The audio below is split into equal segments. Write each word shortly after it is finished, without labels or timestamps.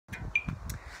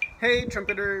Hey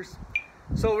trumpeters!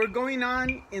 So we're going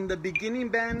on in the beginning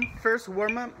band first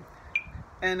warm-up,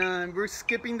 and we're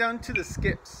skipping down to the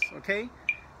skips, okay?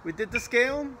 We did the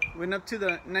scale, went up to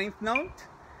the 9th note.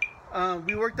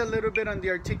 We worked a little bit on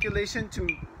the articulation to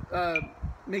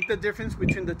make the difference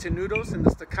between the tenutos and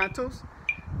the staccatos.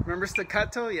 Remember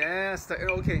staccato? Yeah,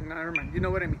 okay, never mind, you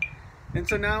know what I mean. And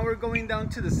so now we're going down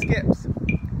to the skips.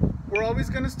 We're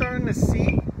always going to start on the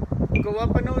C, go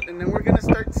up a note, and then we're going to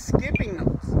start skipping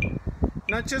notes.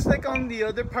 Not just like on the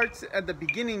other parts at the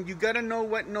beginning, you got to know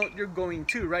what note you're going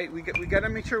to, right? We got to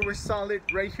make sure we're solid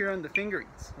right here on the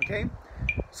fingerings, okay?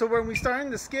 So when we start in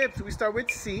the skips, we start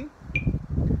with C,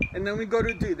 and then we go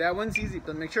to D. That one's easy,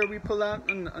 but make sure we pull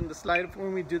out on the slide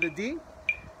when we do the D.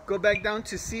 Go back down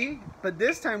to C, but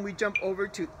this time we jump over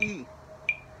to E.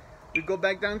 We go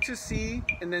back down to C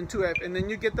and then to F, and then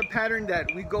you get the pattern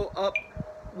that we go up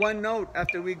one note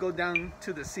after we go down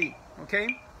to the C, okay?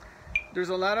 There's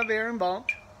a lot of air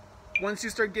involved. Once you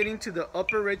start getting to the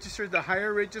upper register, the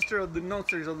higher register of the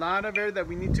notes, there's a lot of air that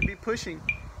we need to be pushing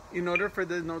in order for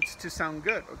the notes to sound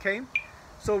good, okay?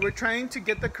 So we're trying to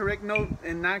get the correct note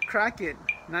and not crack it,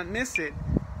 not miss it,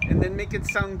 and then make it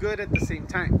sound good at the same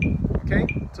time, okay?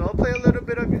 So I'll play a little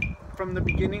bit of it from the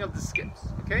beginning of the skips,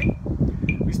 okay?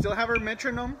 We still have our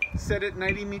metronome set at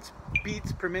 90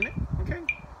 beats per minute, okay?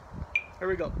 Here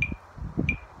we go.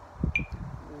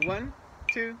 1,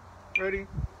 2, ready?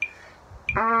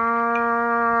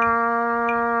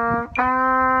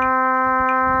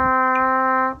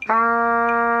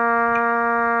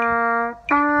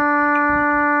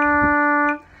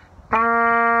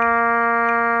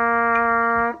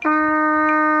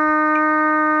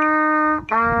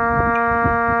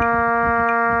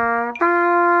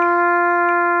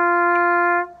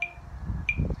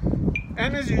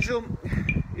 And as usual,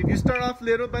 if you start off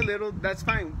little by little, that's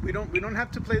fine. We don't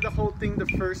have to play the whole thing the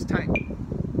first time.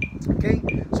 Okay?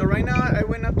 So right now I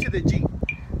went up to the G.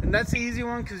 And that's the easy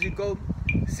one because you go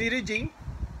C to G,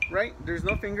 right? There's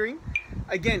no fingering.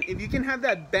 Again, if you can have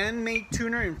that band-made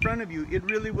tuner in front of you, it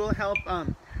really will help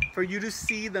for you to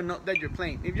see the note that you're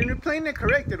playing. If you're playing it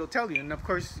correct, it'll tell you. And of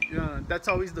course, that's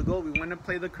always the goal. We want to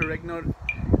play the correct note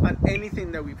on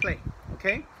anything that we play.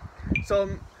 Okay?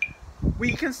 So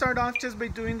we can start off just by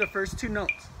doing the first two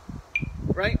notes,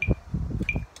 right?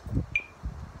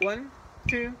 1,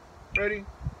 2, ready?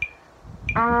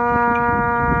 And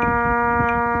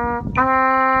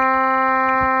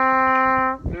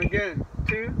again,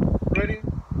 2, ready?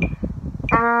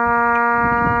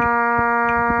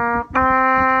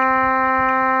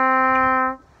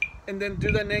 And then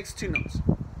do the next two notes.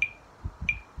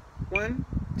 1,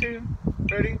 2,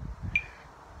 ready?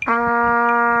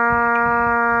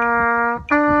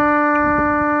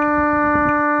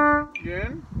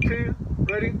 Again, 2,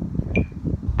 ready?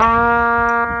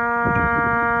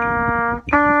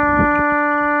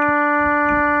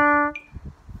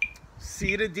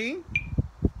 C to D,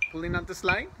 pulling out the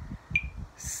slide.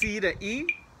 C to E,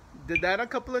 did that a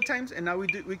couple of times, and now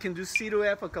we can do C to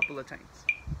F a couple of times.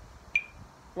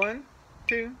 1,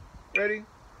 2, ready?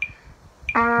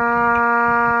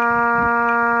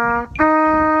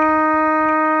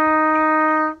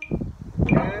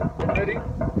 Again, ready?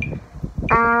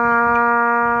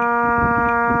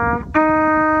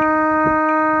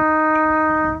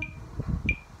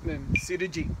 Then C to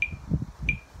G.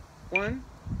 1,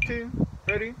 2,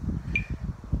 ready?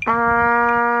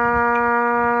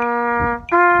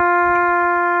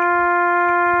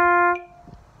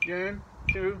 Again,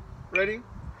 2, ready?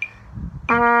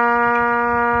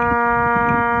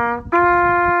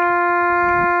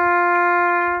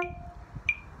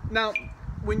 Now,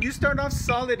 when you start off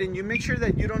solid and you make sure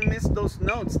that you don't miss those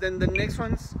notes, then the next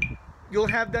ones, you'll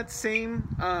have that same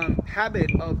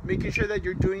habit of making sure that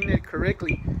you're doing it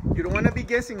correctly. You don't want to be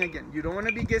guessing again. You don't want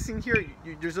to be guessing here.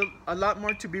 There's a lot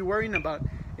more to be worrying about,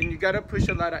 and you got to push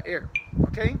a lot of air,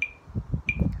 okay?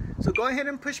 So go ahead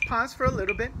and push pause for a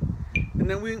little bit, and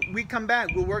then we come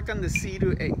back. We'll work on the C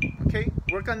to A, okay?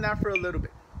 Work on that for a little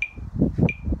bit.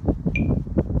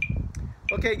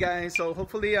 Okay, guys, so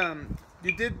hopefully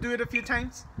you did do it a few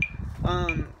times.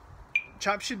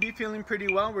 Chop should be feeling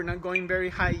pretty well. We're not going very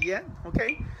high yet,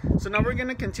 okay? So now we're going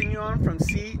to continue on from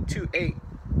C to A,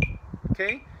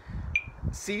 okay?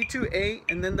 C to A,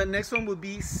 and then the next one will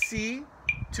be C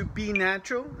to B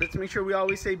natural. Let's make sure we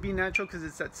always say B natural because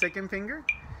it's that second finger.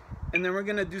 And then we're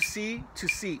going to do C to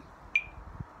C,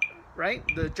 right?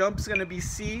 The jump's going to be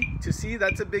C to C.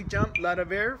 That's a big jump, a lot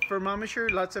of air for embouchure,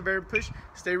 lots of air push.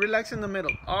 Stay relaxed in the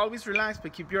middle. Always relax,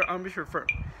 but keep your embouchure firm.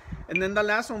 And then the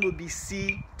last one will be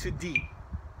C to D.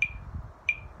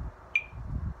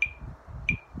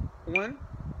 1,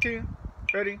 2,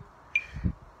 ready.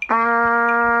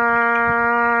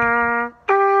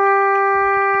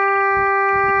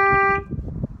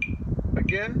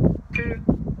 Again, 2,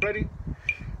 ready.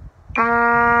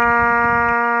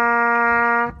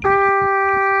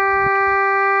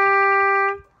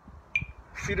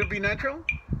 C to B natural.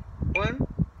 1,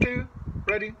 2,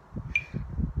 ready.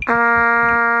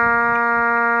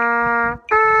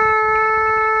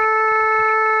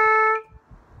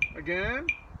 Again.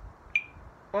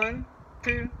 1,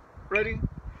 2, ready.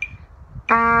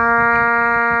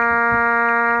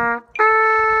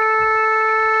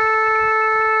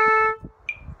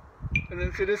 And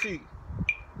then C to C.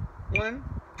 1,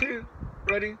 2,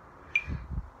 ready.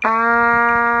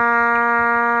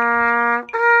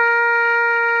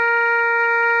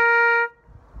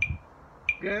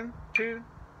 Again, 2,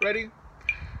 ready.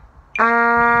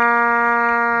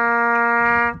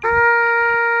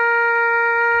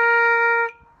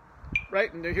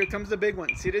 Right, and here comes the big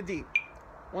one, C to D.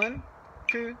 1,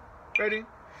 2, ready.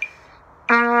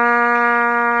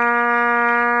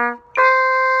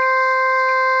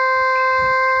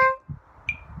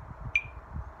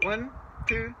 1,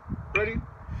 2, ready.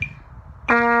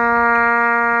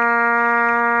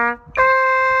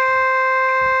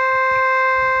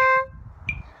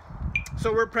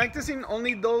 So we're practicing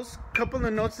only those couple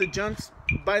of notes, the jumps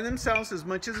by themselves as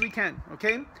much as we can,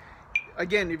 okay?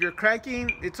 Again, if you're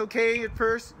cracking, it's okay at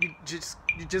first. You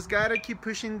just gotta keep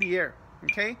pushing the air,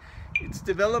 okay? It's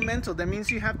developmental. That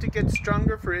means you have to get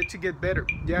stronger for it to get better.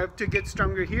 You have to get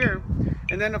stronger here,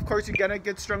 and then of course you gotta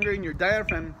get stronger in your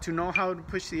diaphragm to know how to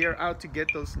push the air out to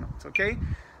get those notes, okay?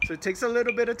 So it takes a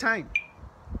little bit of time.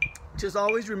 Just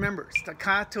always remember,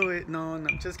 staccato it. No,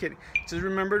 I'm just kidding. Just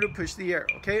remember to push the air,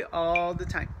 okay? All the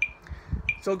time.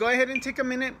 So go ahead and take a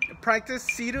minute, practice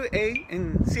C to A,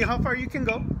 and see how far you can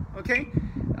go, okay?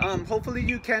 Hopefully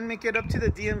you can make it up to the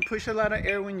D and push a lot of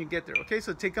air when you get there, okay?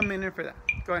 So take a minute for that.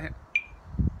 Go ahead.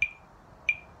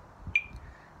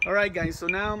 All right, guys, so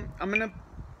now I'm gonna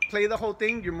play the whole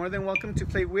thing. You're more than welcome to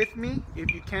play with me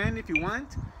if you can, if you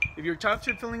want. If your chops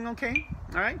are feeling okay,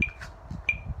 all right?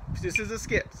 This is the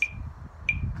skips.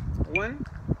 1,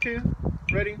 2,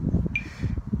 ready.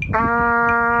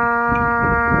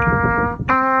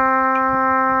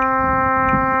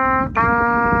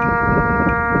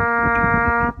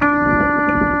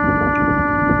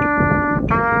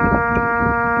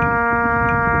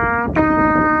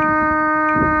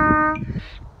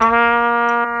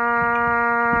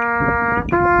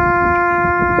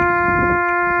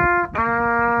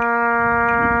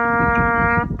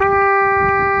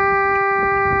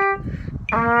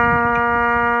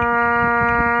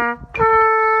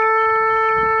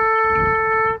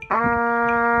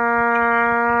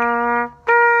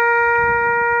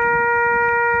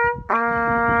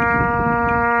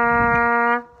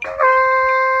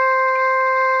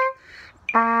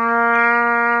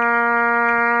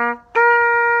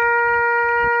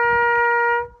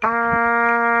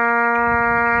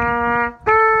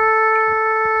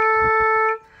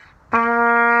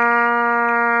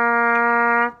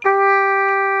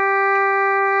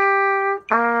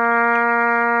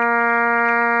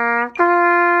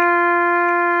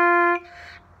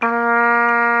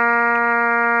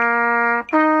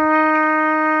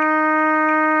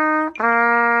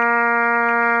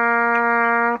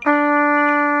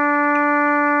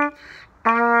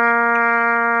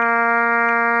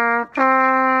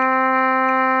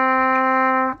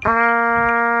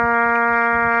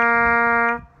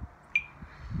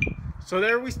 So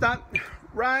there we stop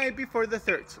right before the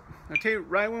thirds. Okay,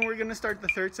 right when we're gonna start the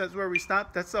thirds, that's where we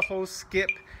stop. That's the whole skip.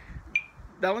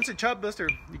 That one's a chop buster.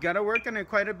 You gotta work on it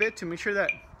quite a bit to make sure that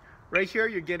right here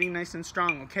you're getting nice and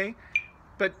strong, okay?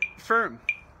 But firm,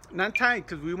 not tight,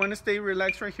 because we want to stay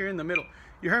relaxed right here in the middle.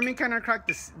 You heard me kind of crack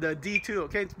the D too,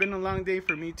 okay? It's been a long day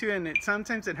for me too, and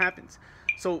sometimes it happens.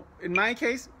 So in my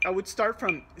case, I would start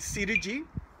from C to G.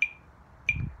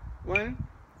 1,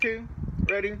 2,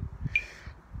 ready.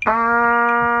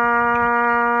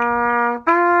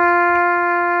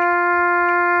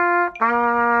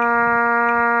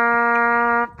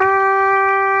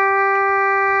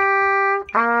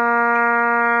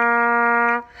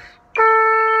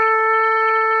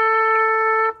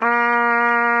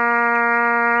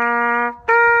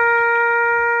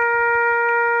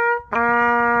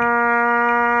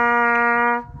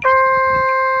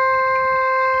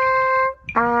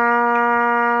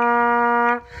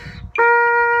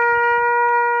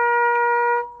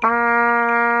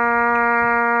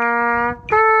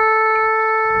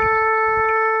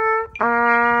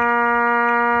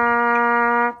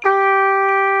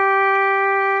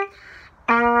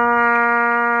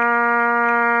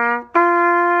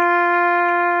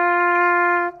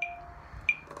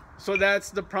 So that's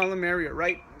the problem area,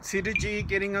 right? C to G,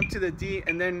 getting up to the D,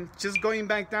 and then just going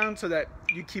back down so that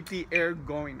you keep the air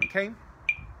going, okay?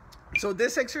 So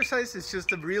this exercise is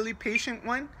just a really patient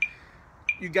one.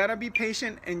 You gotta be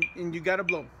patient, and you gotta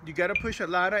blow. You gotta push a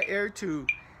lot of air to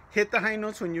hit the high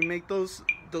notes when you make those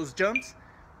jumps.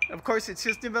 Of course, it's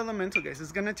just developmental, guys.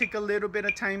 It's gonna take a little bit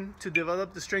of time to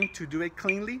develop the strength to do it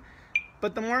cleanly,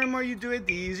 but the more and more you do it,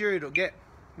 the easier it'll get,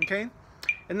 okay?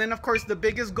 And then of course the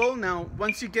biggest goal now,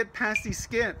 once you get past these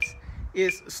skips,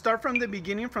 is start from the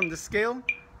beginning, from the scale,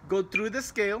 go through the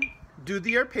scale, do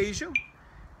the arpeggio,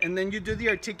 and then you do the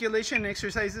articulation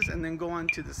exercises, and then go on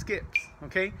to the skips,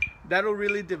 okay? That'll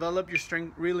really develop your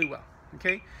strength really well,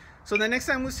 okay? So the next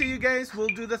time we'll see you guys, we'll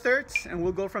do the thirds, and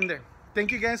we'll go from there.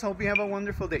 Thank you guys, hope you have a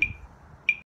wonderful day.